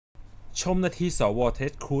ชมนาทีสว.เท็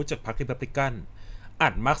ดครูซจากพรรครีพับลิกันอ่า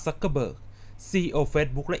นมาร์ค ซักเกอร์เบิร์ก CEO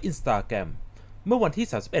Facebook และ Instagram เมื่อวันที่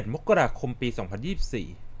 31 มกราคม ปี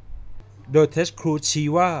 2024 โดยเท็ดครูซชี้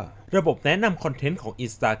ว่าระบบแนะนำคอนเทนต์ของ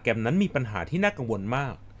Instagram นั้นมีปัญหาที่น่ากังวลมา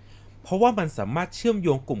กเพราะว่ามันสามารถเชื่อมโย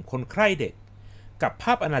งกลุ่มคนใคร่เด็กกับภ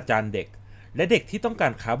าพอนาจารเด็กและเด็กที่ต้องกา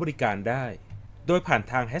รค้าบริการได้โดยผ่าน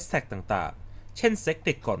ทางแฮชแท็กต่างๆเช่นเซ็กเ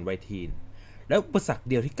ด็กก่อนวัยทีนและอุปสรรค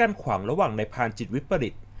เดียวที่กั้นขวางระหว่างนายพรานจิตวิปริ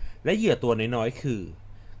ตและเหยื่อตัวน้อยๆคือ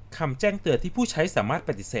คำแจ้งเตือนที่ผู้ใช้สามารถป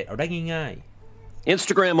ฏิเสธเอาได้ง่ายๆ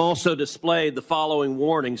Instagram also displayed the following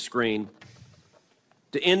warning screen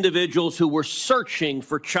to individuals who were searching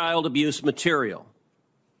for child abuse material.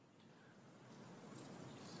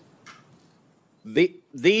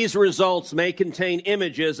 These results may contain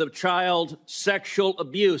images of child sexual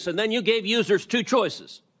abuse. And then you gave users two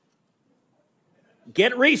choices.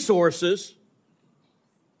 Get resources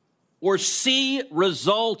or see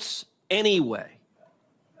results anyway.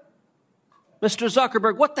 Mr.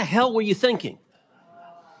 Zuckerberg, what the hell were you thinking?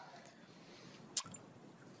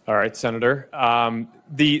 All right, Senator.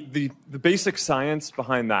 The basic science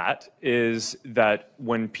behind that is that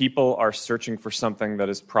when people are searching for something that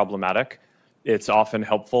is problematic, it's often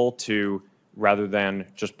helpful to, rather than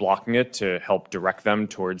just blocking it, to help direct them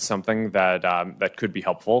towards something that could be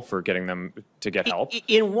helpful for getting them to get help.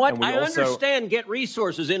 In what I understand, get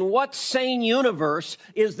resources. In what sane universe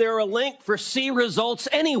is there a link for see results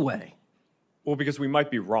anyway? Well, because we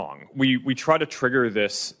might be wrong. We try to trigger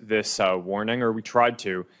this warning, or we tried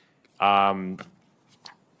to,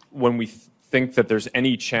 when we think that there's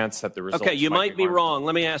any chance that the results. Okay, you might be wrong.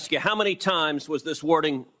 Let me ask you: how many times was this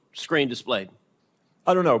warning screen displayed?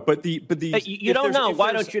 I don't know, but the you don't know.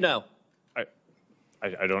 Why don't you know?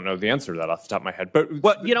 I don't know the answer to that off the top of my head.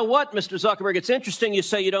 But you know what, Mr. Zuckerberg? It's interesting you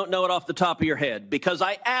say you don't know it off the top of your head because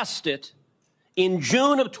I asked it in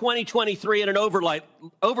June of 2023 in an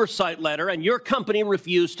oversight letter, and your company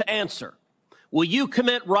refused to answer. Will you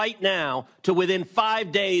commit right now to within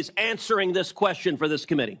 5 days answering this question for this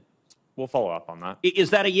committee? We'll follow up on that.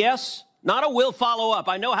 Is that a yes? Not a will follow up.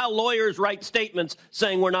 I know how lawyers write statements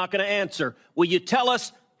saying we're not going to answer. Will you tell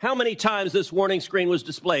us how many times this warning screen was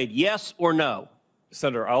displayed? Yes or no?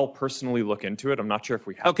 Senator, I'll personally look into it. I'm not sure if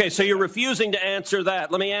we have. Okay, so you're refusing to answer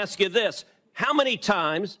that. Let me ask you this. How many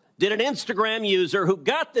times did an Instagram user who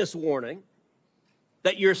got this warning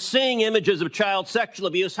that you're seeing images of child sexual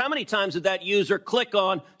abuse, how many times did that user click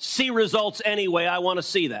on see results anyway? I want to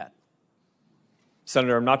see that.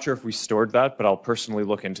 Senator, I'm not sure if we stored that, but I'll personally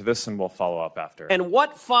look into this and we'll follow up after. And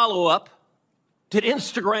what follow-up did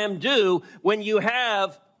Instagram do when you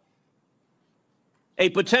have a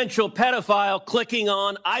potential pedophile clicking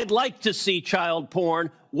on, I'd like to see child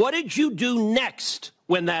porn? What did you do next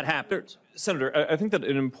when that happened? Senator, I think that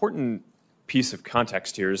an important piece of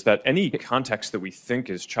context here is that any context that we think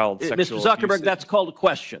is child sexual Mr. Zuckerberg, that's called a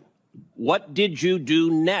question. What did you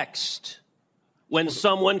do next when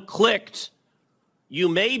someone clicked? You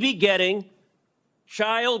may be getting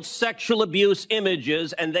child sexual abuse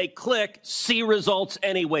images and they click see results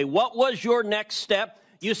anyway. What was your next step?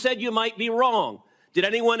 You said you might be wrong. Did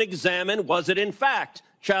anyone examine, was it in fact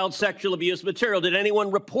child sexual abuse material? Did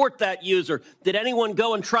anyone report that user? Did anyone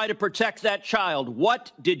go and try to protect that child?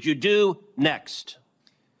 What did you do next?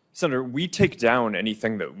 Senator, we take down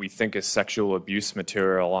anything that we think is sexual abuse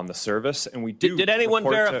material on the service, and we do. Did anyone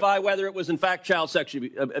verify whether it was in fact child sexual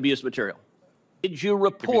abuse material? Did you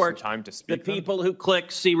report the people who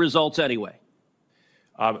click see results anyway?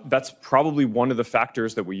 That's probably one of the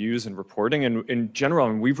factors that we use in reporting. And in general, I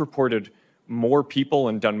mean, we've reported more people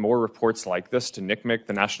and done more reports like this to NCMEC,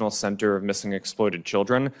 the National Center of Missing and Exploited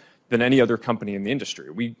Children, than any other company in the industry.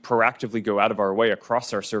 We proactively go out of our way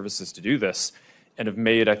across our services to do this and have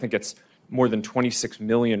made, I think it's more than 26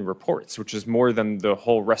 million reports, which is more than the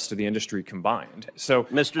whole rest of the industry combined. So,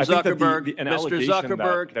 Mr.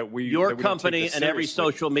 Zuckerberg, your company and every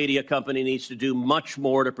social media company needs to do much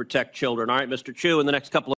more to protect children. All right, Mr. Chu, in the next couple of